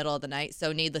up in the middle of the night.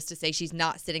 So needless to say, she's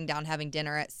not sitting down having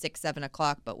dinner at 6, 7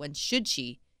 o'clock, but when should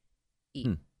she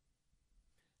eat?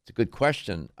 It's a good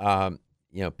question.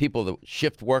 People, the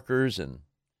shift workers and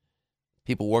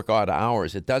people work odd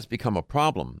hours, it does become a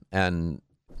problem. And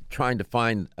trying to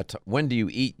find when do you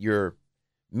eat your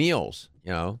meals?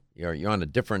 You're on a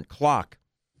different clock.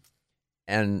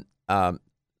 And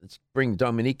let's bring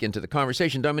Dominique into the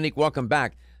conversation. Dominique, welcome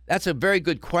back. That's a very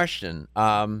good question.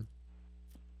 I'm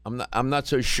not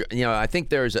so sure. I think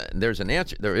there is an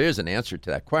answer. There is an answer to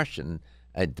that question.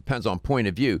 It depends on point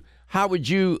of view. How would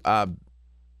you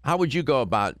go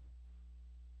about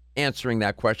answering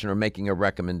that question or making a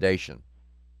recommendation?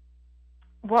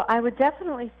 Well, I would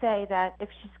definitely say that if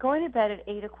she's going to bed at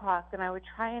 8 o'clock, then I would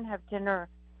try and have dinner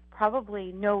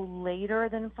probably no later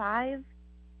than 5,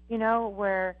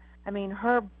 I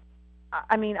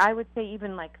would say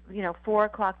even 4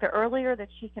 o'clock. The earlier that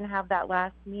she can have that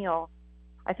last meal,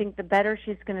 I think the better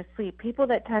she's going to sleep. People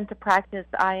that tend to practice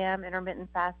IM, intermittent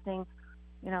fasting,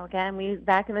 again,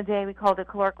 back in the day we called it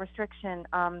caloric restriction,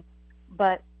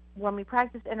 but when we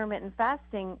practice intermittent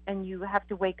fasting and you have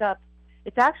to wake up,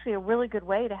 it's actually a really good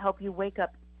way to help you wake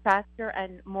up faster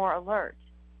and more alert.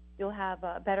 You'll have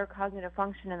a better cognitive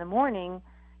function in the morning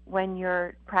when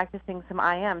you're practicing some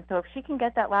IM. So if she can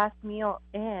get that last meal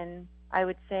in, I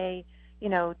would say,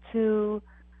 2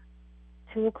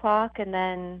 o'clock, and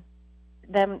then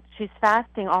she's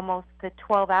fasting almost the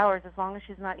 12 hours, as long as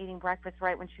she's not eating breakfast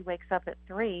right when she wakes up at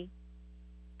 3,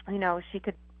 she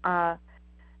could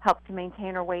help to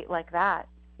maintain her weight like that.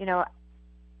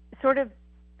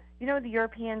 The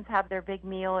Europeans have their big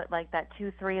meal at like that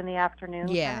 2, 3 in the afternoon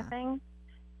kind of thing.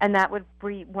 And that would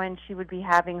be when she would be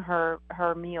having her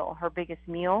meal, her biggest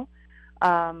meal.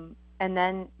 And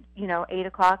then, 8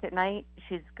 o'clock at night,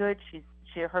 she's good.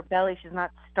 Her belly, she's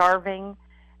not starving.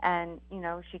 And,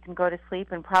 she can go to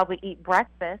sleep and probably eat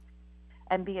breakfast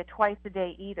and be a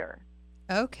twice-a-day eater.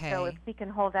 Okay. So if she can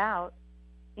hold out,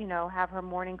 have her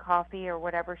morning coffee or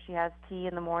whatever she has, tea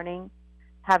in the morning,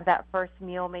 have that first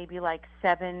meal maybe like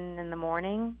 7 in the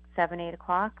morning, 7, 8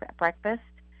 o'clock at breakfast,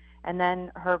 and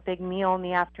then her big meal in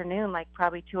the afternoon, like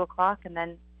probably 2 o'clock, and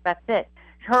then that's it.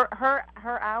 Her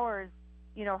hours,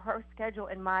 her schedule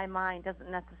in my mind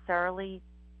doesn't necessarily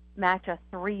match a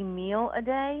 3 meal a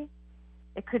day.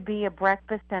 It could be a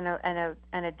breakfast and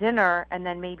a dinner, and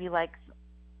then maybe like,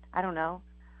 I don't know,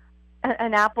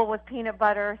 an apple with peanut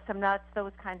butter, some nuts,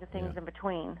 those kinds of things in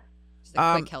between. Just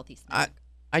a quick, healthy snack.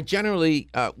 I generally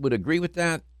would agree with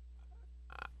that.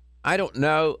 I don't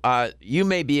know. You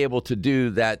may be able to do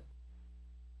that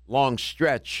long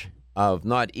stretch of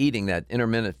not eating, that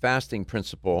intermittent fasting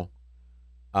principle.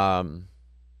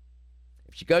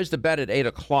 If she goes to bed at 8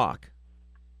 o'clock,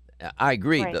 I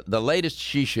agree. Right. The latest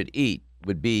she should eat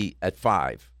would be at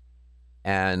 5.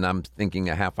 And I'm thinking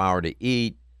a half hour to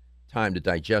eat, time to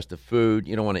digest the food.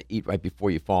 You don't want to eat right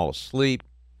before you fall asleep.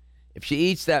 If she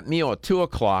eats that meal at 2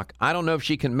 o'clock, I don't know if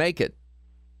she can make it.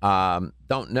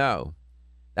 Don't know.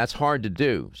 That's hard to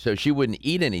do. So she wouldn't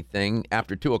eat anything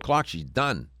after 2 o'clock. She's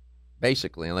done,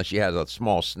 basically, unless she has a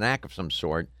small snack of some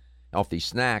sort, healthy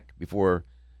snack before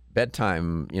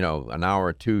bedtime, an hour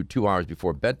or 2 hours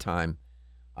before bedtime.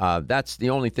 That's the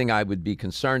only thing I would be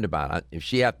concerned about. If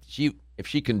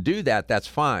she can do that, that's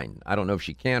fine. I don't know if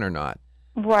she can or not.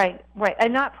 Right.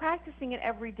 And not practicing it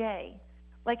every day.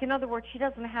 Like, in other words, she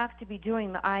doesn't have to be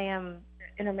doing the IM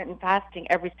intermittent fasting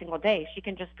every single day. She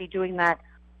can just be doing that,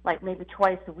 like, maybe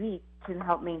twice a week to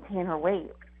help maintain her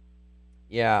weight.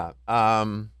 Yeah.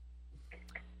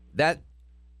 Does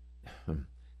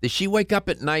she wake up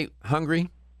at night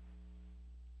hungry?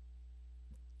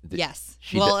 Yes.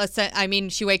 She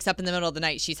she wakes up in the middle of the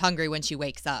night. She's hungry when she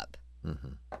wakes up.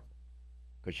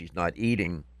 Because she's not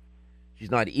eating.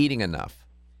 She's not eating enough.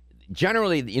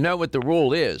 Generally, you know what the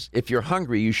rule is. If you're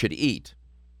hungry, you should eat.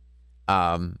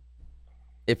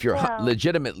 If you're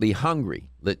legitimately hungry.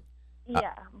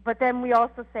 Yeah, but then we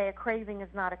also say a craving is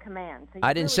not a command. So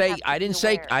I didn't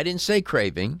say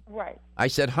craving. Right. I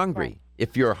said hungry. Right.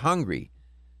 If you're hungry,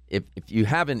 if you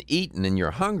haven't eaten and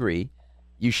you're hungry,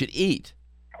 you should eat.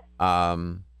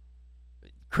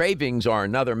 Cravings are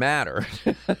another matter.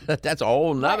 That's a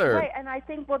whole nother. Right, and I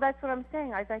think, that's what I'm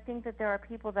saying. I think that there are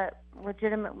people that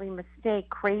legitimately mistake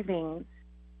cravings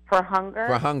for hunger.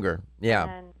 For hunger,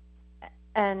 yeah.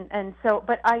 And so,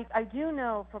 but I do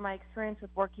know from my experience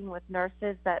with working with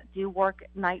nurses that do work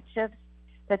night shifts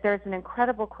that there's an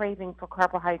incredible craving for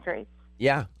carbohydrates.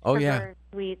 Yeah. Oh, sugar, yeah.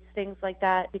 Sweets, things like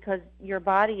that, because your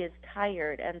body is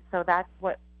tired, and so that's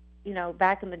what,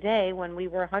 back in the day when we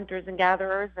were hunters and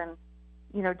gatherers and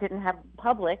didn't have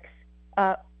Publix,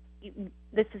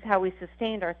 this is how we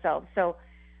sustained ourselves. So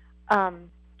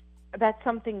that's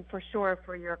something for sure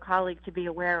for your colleague to be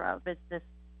aware of, is this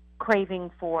craving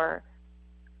for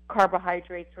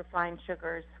carbohydrates, refined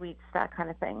sugars, sweets, that kind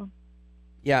of thing.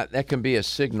 Yeah, that can be a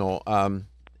signal. I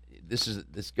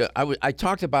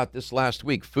talked about this last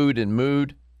week, food and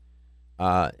mood,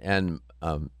 and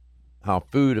how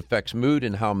food affects mood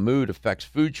and how mood affects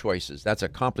food choices. That's a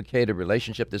complicated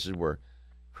relationship. This is where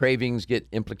cravings get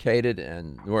implicated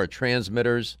and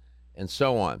neurotransmitters and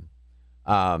so on,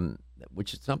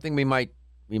 which is something we might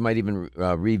even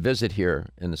revisit here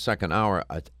in the second hour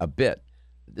a bit.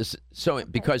 That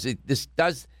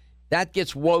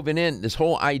gets woven in, this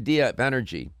whole idea of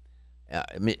energy.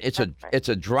 It's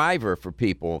a driver for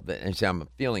people that they say, I'm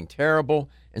feeling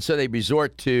terrible, and so they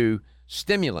resort to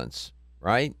stimulants,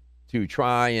 right, to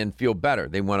try and feel better.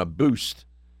 They want a boost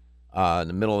in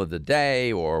the middle of the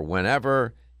day or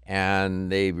whenever,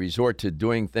 and they resort to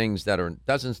doing things that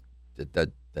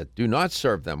do not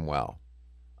serve them well.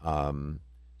 Some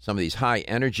of these high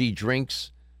energy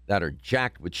drinks that are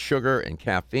jacked with sugar and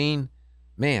caffeine,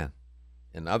 man,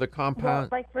 and other compounds.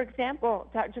 Well, like, for example,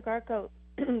 Dr. Garko,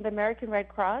 the American Red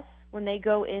Cross, when they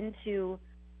go into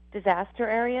disaster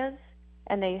areas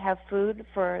and they have food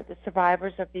for the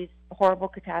survivors of these horrible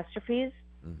catastrophes,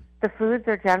 the foods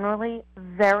are generally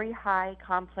very high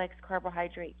complex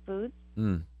carbohydrate foods.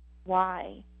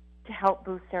 Why? To help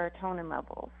boost serotonin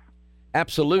levels.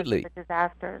 Absolutely. The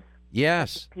disasters.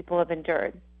 Yes. People have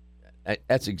endured.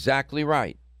 That's exactly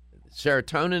right.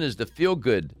 Serotonin is the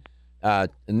feel-good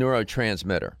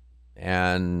neurotransmitter,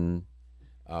 and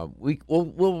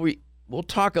we'll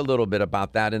talk a little bit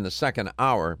about that in the second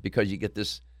hour, because you get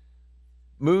this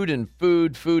mood and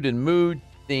food and mood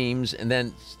themes, and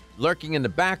then lurking in the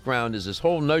background is this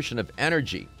whole notion of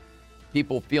energy.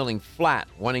 People feeling flat,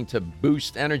 wanting to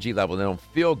boost energy level. They don't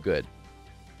feel good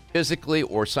physically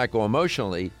or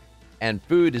psycho-emotionally, and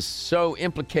food is so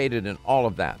implicated in all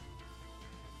of that.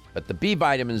 But the B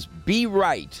vitamins, Be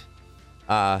Right,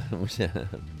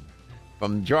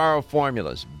 from Jarrow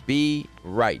Formulas, Be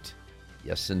Right.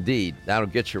 Yes, indeed. That'll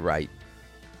get you right.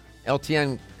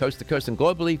 LTN, coast to coast and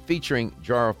globally, featuring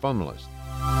Jarrow Formulas.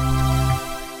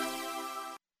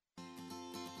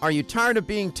 Are you tired of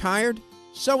being tired?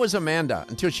 So was Amanda,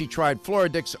 until she tried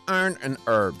Floradix Iron and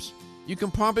Herbs. You can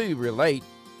probably relate.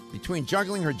 Between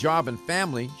juggling her job and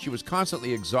family, she was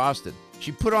constantly exhausted.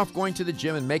 She put off going to the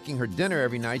gym, and making her dinner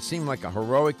every night seemed like a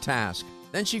heroic task.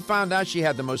 Then she found out she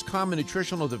had the most common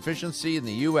nutritional deficiency in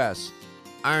the U.S.,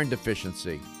 iron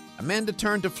deficiency. Amanda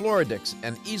turned to Floradix,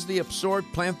 an easily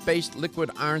absorbed plant-based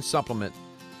liquid iron supplement.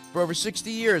 For over 60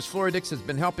 years, Floradix has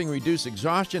been helping reduce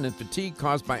exhaustion and fatigue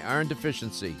caused by iron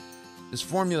deficiency. This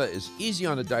formula is easy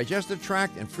on the digestive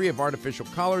tract and free of artificial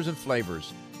colors and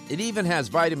flavors. It even has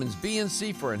vitamins B and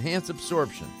C for enhanced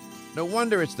absorption. No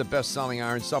wonder it's the best-selling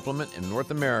iron supplement in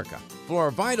North America.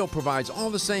 FloraVital provides all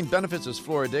the same benefits as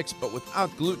Floradix, but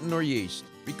without gluten or yeast.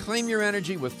 Reclaim your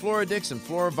energy with Floradix and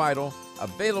FloraVital,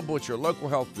 available at your local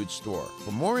health food store.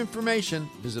 For more information,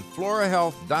 visit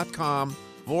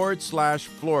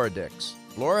florahealth.com/Floradix.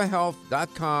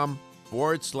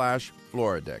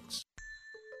 florahealth.com/Floradix.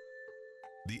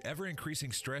 The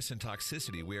ever-increasing stress and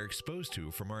toxicity we are exposed to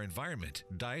from our environment,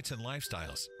 diets, and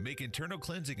lifestyles make internal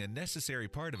cleansing a necessary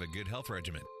part of a good health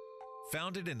regimen.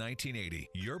 Founded in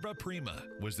 1980, Yerba Prima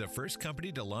was the first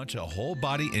company to launch a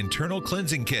whole-body internal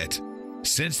cleansing kit.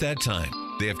 Since that time,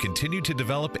 they have continued to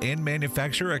develop and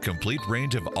manufacture a complete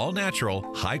range of all-natural,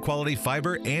 high-quality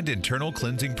fiber and internal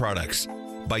cleansing products.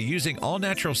 By using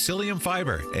all-natural psyllium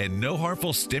fiber and no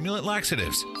harmful stimulant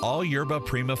laxatives, all Yerba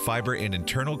Prima fiber and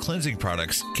internal cleansing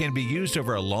products can be used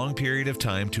over a long period of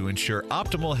time to ensure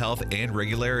optimal health and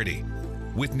regularity.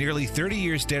 With nearly 30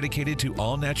 years dedicated to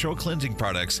all-natural cleansing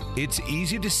products, it's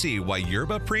easy to see why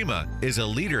Yerba Prima is a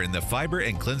leader in the fiber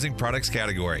and cleansing products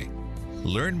category.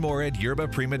 Learn more at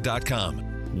yerbaprima.com,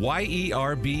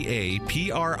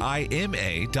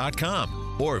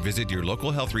 YERBAPRIMA.com, or visit your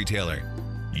local health retailer.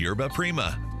 Yerba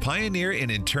Prima, pioneer in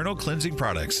internal cleansing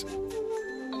products.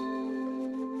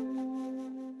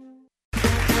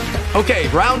 Okay,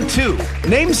 round two.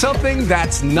 Name something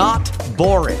that's not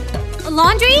boring. A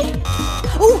laundry?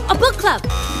 Ooh, a book club.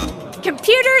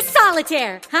 Computer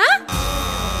solitaire, huh?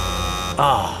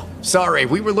 Ah, sorry,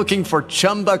 we were looking for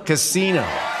Chumba Casino.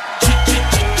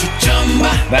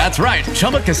 That's right.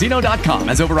 ChumbaCasino.com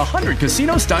has over 100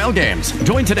 casino-style games.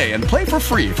 Join today and play for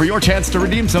free for your chance to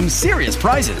redeem some serious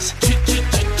prizes.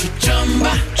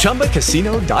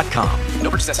 ChumbaCasino.com. No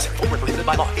purchase necessary. Void where prohibited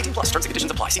by law. 18+ terms and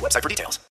conditions apply. See website for details.